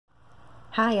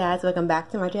Hi guys, welcome back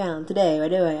to my channel. Today we're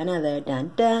doing another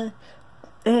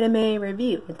anime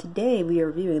review, and today we are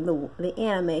reviewing the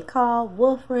anime called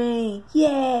Wolf Rain.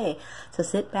 Yay! So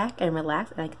sit back and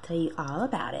relax, and I can tell you all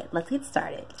about it. Let's get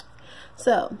started.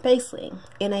 So basically,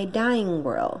 in a dying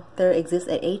world, there exists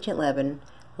an ancient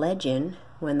legend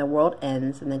when the world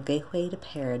ends and the gateway to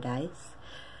paradise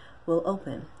will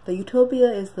open. The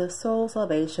utopia is the sole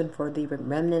salvation for the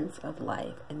remnants of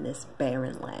life in this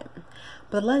barren land.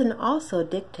 But the legend also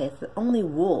dictates that only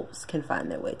wolves can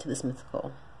find their way to this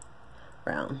mythical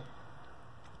realm,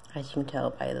 as you can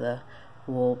tell by the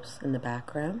wolves in the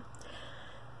background.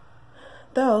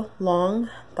 Though long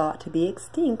thought to be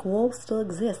extinct, wolves still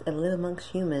exist and live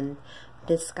amongst humans,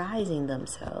 disguising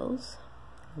themselves.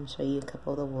 I'll show you a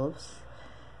couple of the wolves.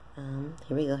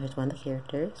 Here we go. Here's one of the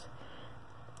characters.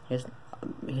 Here's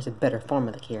a better form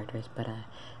of the characters, but I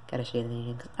gotta show you the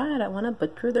name because I don't want to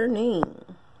butcher their name.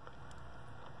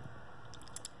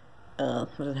 I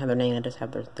don't have their name, I just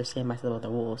have their same myself with the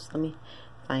wolves. Let me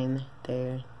find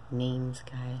their names,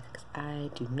 guys, because I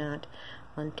do not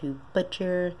want to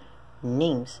butcher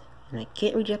names. And I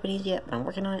can't read Japanese yet, but I'm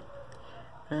working on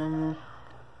it.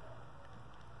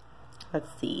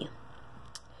 Let's see.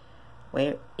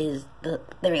 Where is there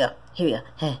we go. Here we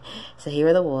go. So here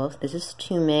are the wolves. This is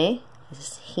Tume, this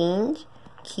is Hinge,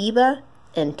 Kiba,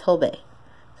 and Tobe.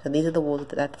 So these are the wolves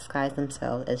that disguise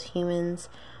themselves as humans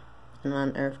and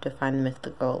on Earth to find the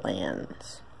mythical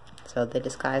lands. So they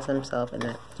disguise themselves in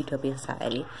that utopia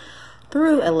society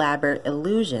through elaborate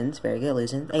illusions, very good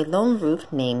illusions. A lone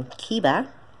wolf named Kiba,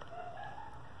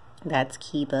 that's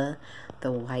Kiba,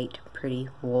 the white pretty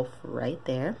wolf right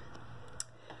there,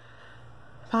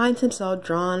 finds himself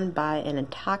drawn by an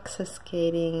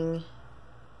intoxicating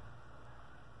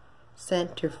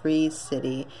scent to Freeze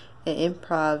City, an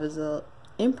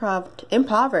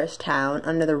impoverished town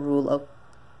under the rule of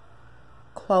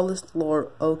Qualist Lord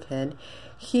Oken.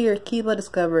 Here, Kiba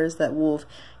discovers that wolf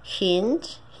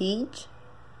Hinge,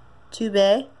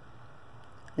 Tube,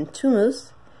 and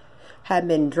Tumus had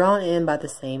been drawn in by the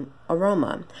same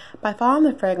aroma. By following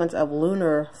the fragrance of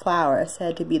lunar flower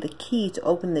said to be the key to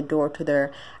open the door to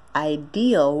their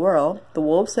ideal world, the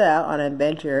wolves set out on an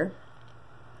adventure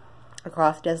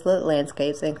across desolate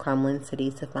landscapes and crumbling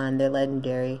cities to find their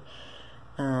legendary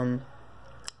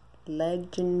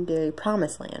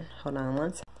promised land. Hold on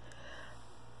one second.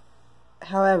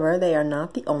 However, they are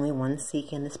not the only ones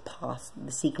seeking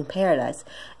seeking paradise,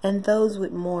 and those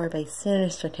with more of a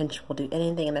sinister intention will do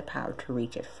anything in their power to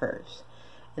reach it first.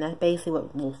 And that's basically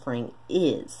what Wolf Rain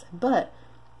is. But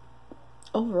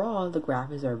overall, the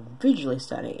graphics are visually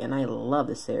stunning, and I love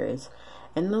this series.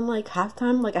 And then, like, half the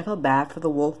time, like, I feel bad for the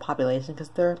wolf population because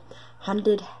they're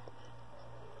hunted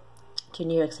to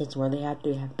near extinction, where they have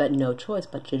to have but no choice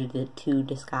but to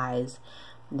disguise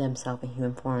themselves in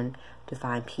human form to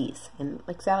find peace. And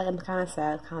like, sadly, I'm kind of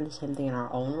sad. It's kind of the same thing in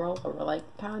our own world, where we're like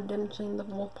kind of diminishing the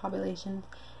wolf population,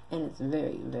 and it's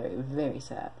very, very, very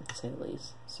sad to say the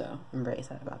least. So I'm very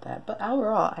sad about that. But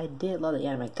overall, I did love the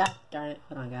anime. God darn it!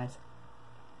 Hold on, guys.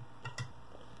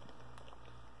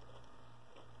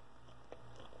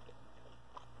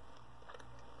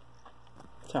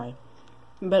 Sorry,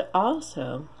 but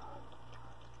also,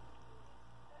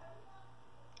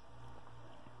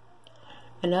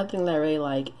 another thing that I really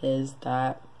like is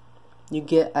that you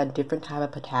get a different type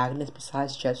of protagonist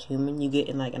besides just human. You get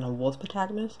in a wolf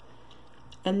protagonist,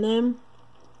 and then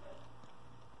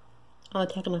on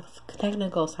the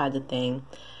technical side of the thing,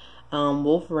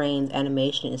 Wolf Rain's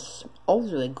animation is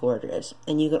always really gorgeous,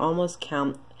 and you can almost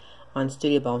count on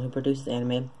Studio Bone, who produces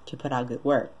anime, to put out good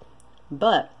work.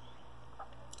 But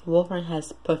Wolf Rain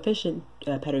has proficient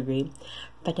pedigree.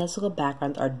 Fantastical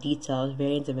backgrounds are detailed,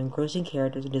 variants of engrossing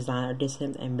characters and design are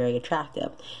distant and very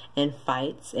attractive, and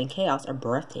fights and chaos are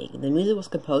breathtaking. The music was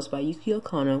composed by Yukio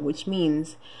Kono, which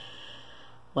means,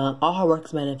 well, all her work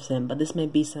is magnificent, but this may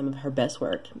be some of her best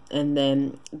work. And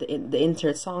then the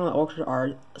insert song and orchestra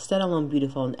are standalone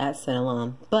beautiful and at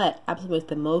standalone, but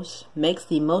absolutely makes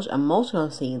the most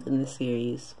emotional scenes in the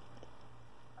series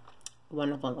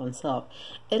wonderful on itself.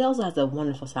 It also has a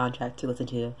wonderful soundtrack to listen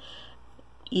to,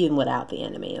 even without the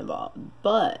anime involved.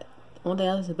 But one thing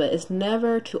else, but it's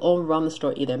never to overwhelm the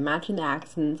story either, matching the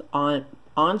accents on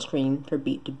screen for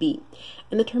beat to beat.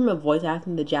 In the term of voice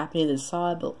acting, the Japanese is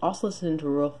solid, but also listening to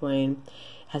Wolf Rain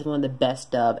has one of the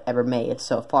best dub ever made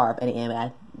so far of any anime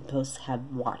I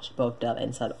have watched, both dub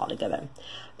and sub altogether.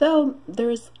 Though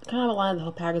there's kind of a line of the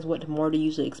whole package what more to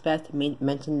usually expect.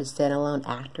 Mention the standalone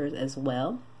actors as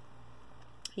well.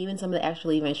 Even some of the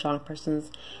actually even strong persons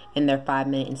in their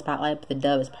 5-minute in spotlight, but the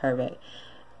dub is perfect.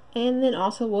 And then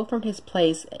also Wolf Rain takes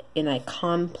place in a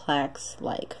complex,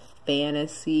 like,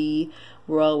 fantasy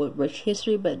world with rich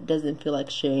history, but doesn't feel like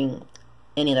sharing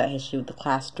any of that history with the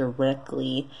class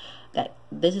directly. That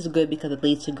this is good because it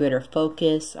leads to greater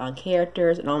focus on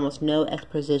characters and almost no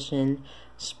exposition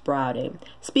sprouting.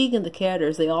 Speaking of the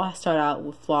characters, they all start out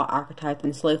with flawed archetypes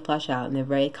and slowly flesh out in their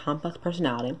very complex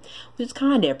personality, which is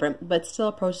kind of different, but still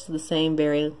approaches the same,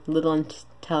 very little and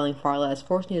telling, far less,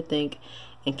 forcing you to think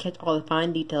and catch all the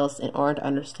fine details in order to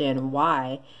understand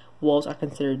why wolves are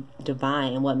considered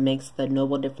divine and what makes the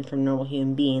noble different from normal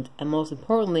human beings, and most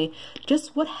importantly,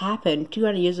 just what happened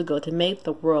 200 years ago to make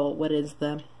the world what is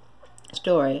the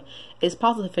story. It's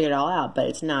possible to figure it all out, but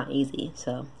it's not easy,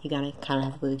 so you gotta kind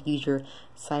of have to use your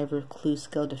cyber clue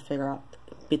skill to figure out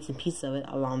bits and pieces of it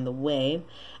along the way.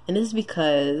 And this is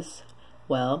because,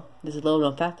 well, there's a little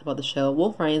known fact about the show.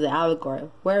 Wolf Rain is an allegory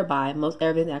whereby most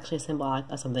everything is actually symbolic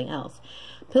of something else.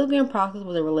 Pilgrim Progress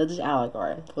was a religious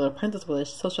allegory, The Apprentice was a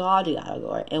sociology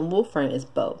allegory, and Wolf Rain is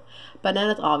both, but not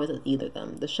as obvious as either of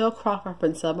them. The show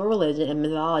cross-referenced several religion and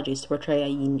mythologies to portray a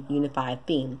unified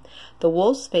theme. The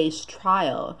wolves face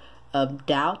trial of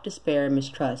doubt, despair,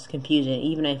 mistrust, confusion,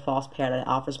 even a false paradise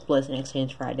offers bliss in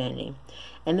exchange for identity.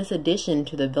 And this addition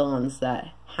to the villains that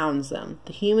hounds them.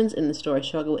 The humans in the story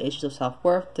struggle with issues of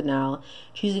self-worth, denial,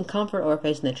 choosing comfort over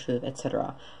facing the truth,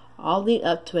 etc. All lead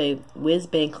up to a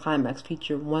whiz-bang climax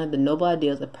featuring one of the noble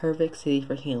ideals of perfect city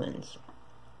for humans.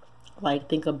 Like,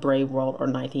 think of Brave World or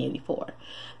 1984.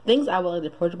 Things I would like to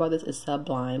approach about this is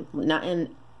sublime, not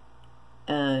in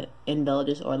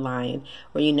villages or lying,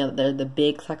 where you know that the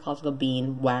big psychological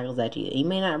being waggles at you. You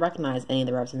may not recognize any of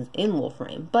the references in Wolf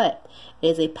Rain, but it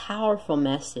is a powerful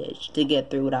message to get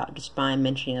through without just fine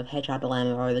mentioning of Hedgehog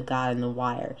Dilemma or the God in the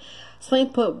Wire.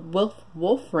 Simply put,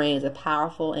 Wolf Rain is a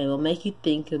powerful and will make you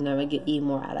think you'll never get any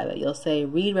more out of it. You'll say,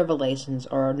 read Revelations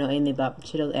or know anything about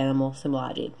Cheeto's animal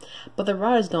symbology. But the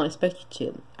writers don't expect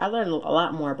you to. I learned a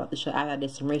lot more about the show after I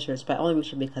did some research, but I only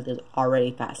researched because it was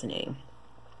already fascinating.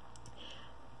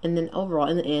 And then overall,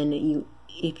 in the end,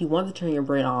 if you want to turn your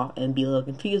brain off and be a little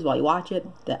confused while you watch it,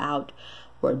 the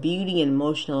outward beauty and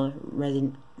emotional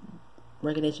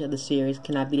recognition of the series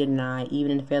cannot be denied,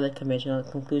 even in a fairly conventional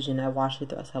conclusion. I watched it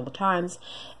through several times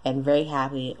and very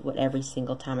happy with every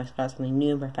single time I discovered something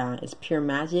new and profound. It's pure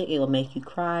magic. It will make you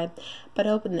cry, but I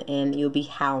hope in the end you'll be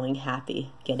howling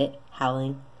happy. Get it?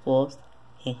 Howling wolves.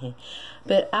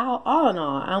 But all in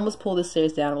all, I almost pulled this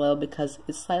series down a little because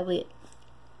it's slightly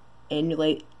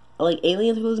emulate like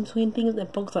aliens who live between things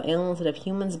and focus on aliens instead of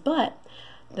humans. But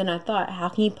then I thought, how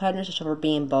can you punish a show for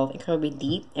being both incredibly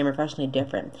deep and refreshingly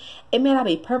different? It may not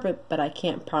be perfect, but I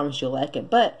can't promise you'll like it.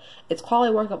 But it's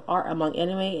quality work of art among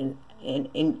anime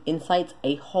and incites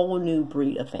a whole new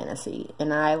breed of fantasy.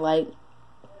 And I'm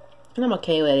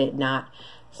okay with it not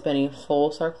spending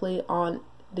full circle on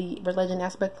the religion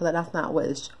aspect, because that's not what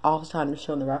it's also trying to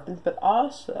show in the reference, but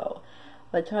also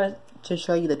like trying to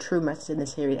show you the true message in the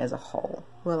series as a whole.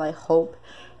 Well, I hope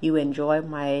you enjoy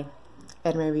my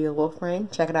anime review of Wolf Rain.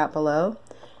 Check it out below.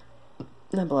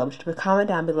 Not below, but comment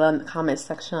down below in the comment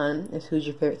section is who's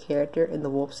your favorite character in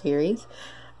the Wolf series.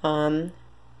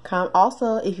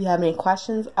 Also, if you have any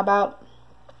questions about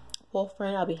Wolf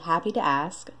Rain, I'll be happy to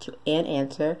ask and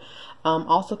answer.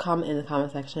 Also comment in the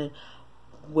comment section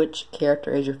which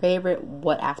character is your favorite,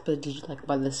 what aspect did you like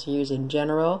about the series in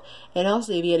general, and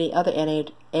also if you have any other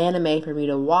anime for me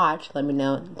to watch, let me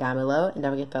know down below. And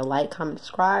don't forget to like, comment,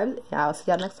 subscribe, and I'll see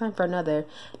y'all next time for another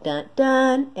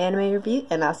anime review,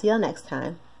 and I'll see y'all next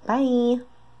time. Bye!